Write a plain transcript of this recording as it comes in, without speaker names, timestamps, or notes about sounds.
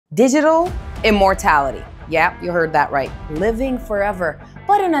Digital immortality. Yep, you heard that right. Living forever,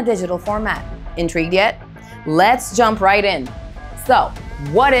 but in a digital format. Intrigued yet? Let's jump right in. So,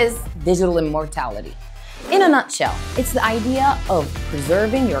 what is digital immortality? In a nutshell, it's the idea of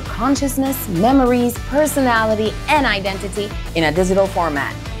preserving your consciousness, memories, personality, and identity in a digital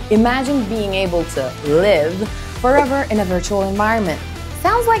format. Imagine being able to live forever in a virtual environment.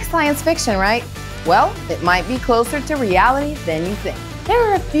 Sounds like science fiction, right? Well, it might be closer to reality than you think. There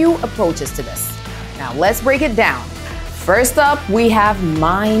are a few approaches to this. Now let's break it down. First up, we have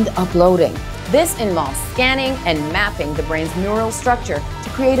mind uploading. This involves scanning and mapping the brain's neural structure to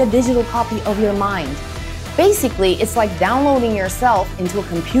create a digital copy of your mind. Basically, it's like downloading yourself into a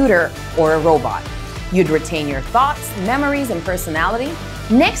computer or a robot. You'd retain your thoughts, memories, and personality.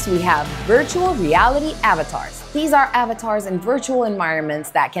 Next, we have virtual reality avatars. These are avatars in virtual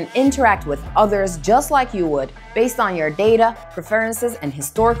environments that can interact with others just like you would, based on your data, preferences, and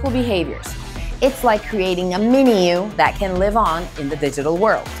historical behaviors. It's like creating a mini you that can live on in the digital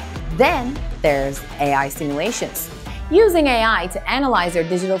world. Then there's AI simulations. Using AI to analyze your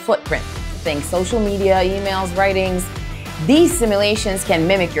digital footprint. Think social media, emails, writings. These simulations can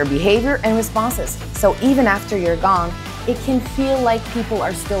mimic your behavior and responses. So even after you're gone, it can feel like people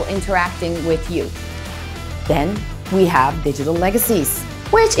are still interacting with you. Then we have digital legacies,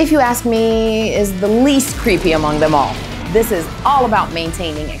 which, if you ask me, is the least creepy among them all. This is all about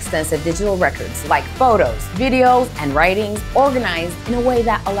maintaining extensive digital records like photos, videos, and writings organized in a way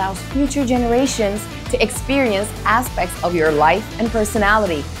that allows future generations to experience aspects of your life and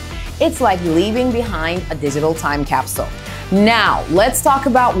personality. It's like leaving behind a digital time capsule. Now, let's talk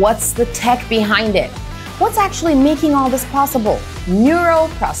about what's the tech behind it. What's actually making all this possible?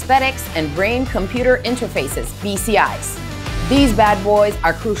 Neuroprosthetics and brain-computer interfaces, BCIs. These bad boys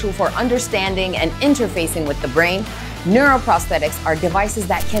are crucial for understanding and interfacing with the brain. Neuroprosthetics are devices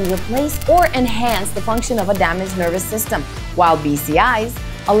that can replace or enhance the function of a damaged nervous system, while BCIs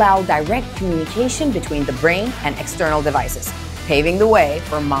allow direct communication between the brain and external devices, paving the way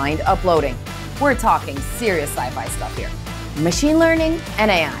for mind uploading. We're talking serious sci-fi stuff here. Machine learning and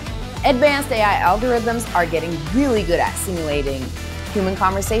AI. Advanced AI algorithms are getting really good at simulating human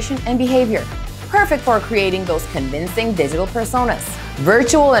conversation and behavior, perfect for creating those convincing digital personas.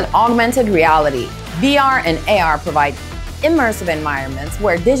 Virtual and augmented reality, VR and AR provide immersive environments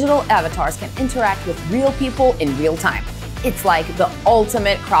where digital avatars can interact with real people in real time. It's like the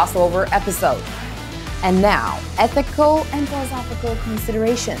ultimate crossover episode. And now, ethical and philosophical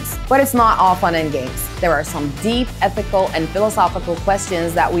considerations. But it's not all fun and games. There are some deep ethical and philosophical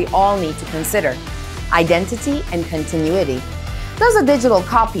questions that we all need to consider. Identity and continuity. Does a digital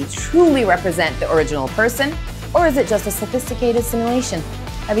copy truly represent the original person, or is it just a sophisticated simulation?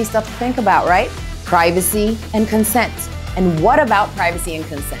 Heavy stuff to think about, right? Privacy and consent. And what about privacy and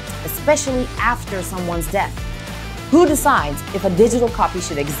consent, especially after someone's death? Who decides if a digital copy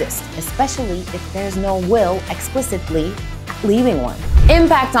should exist, especially if there's no will explicitly leaving one?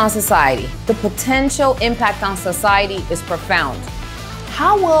 Impact on society. The potential impact on society is profound.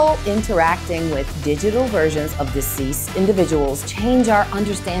 How will interacting with digital versions of deceased individuals change our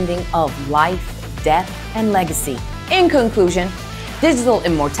understanding of life, death, and legacy? In conclusion, digital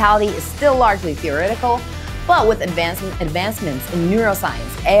immortality is still largely theoretical, but with advancements in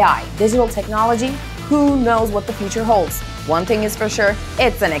neuroscience, AI, digital technology, who knows what the future holds? One thing is for sure,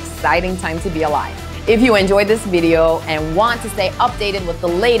 it's an exciting time to be alive. If you enjoyed this video and want to stay updated with the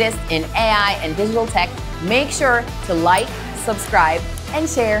latest in AI and digital tech, make sure to like, subscribe, and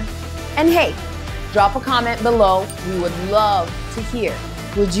share. And hey, drop a comment below. We would love to hear.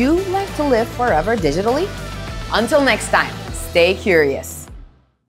 Would you like to live forever digitally? Until next time, stay curious.